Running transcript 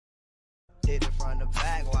Hit it from the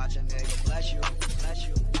back, watch a nigga bless you, bless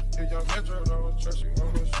you.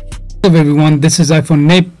 Hello everyone, this is iPhone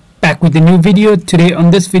Nate back with a new video. Today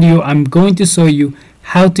on this video I'm going to show you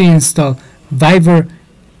how to install Viber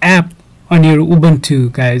app on your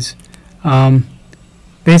Ubuntu, guys.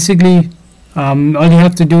 Basically all you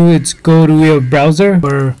have to do is go to your browser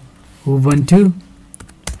for Ubuntu,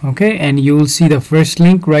 okay, and you will see the first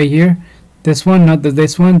link right here, this one, not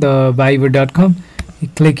this one, the viber.com. you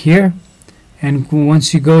click here, and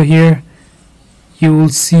once you go here you will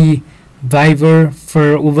see Viber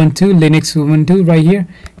for Ubuntu, Linux Ubuntu right here.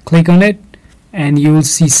 Click on it and you will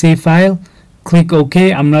see save file. Click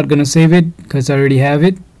OK. I'm not gonna save it because I already have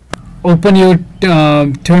it. Open your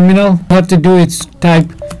terminal. What you have to do is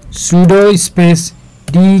type sudo space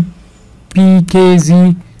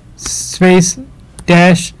dpkz space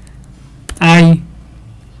dash I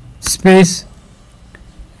space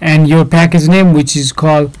and your package name, which is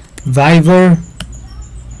called viber.dev,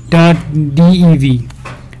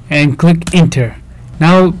 and click enter.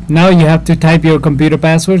 Now you have to type your computer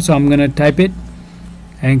password, so I'm gonna type it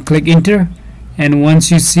and click enter, and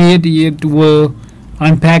once you see it, it will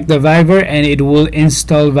unpack the Viber and it will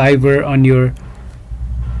install Viber on your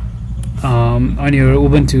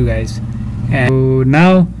Ubuntu, guys. And so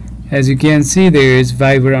now, as you can see, there is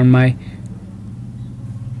Viber on my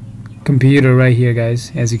computer right here,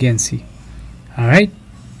 guys, as you can see. Alright,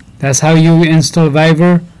 that's how you install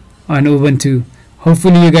Viber on Ubuntu.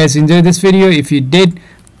 Hopefully you guys enjoyed this video. If you did,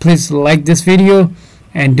 please like this video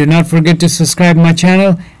and do not forget to subscribe my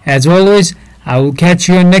channel. As always, I will catch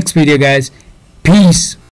you on next video, guys. Peace.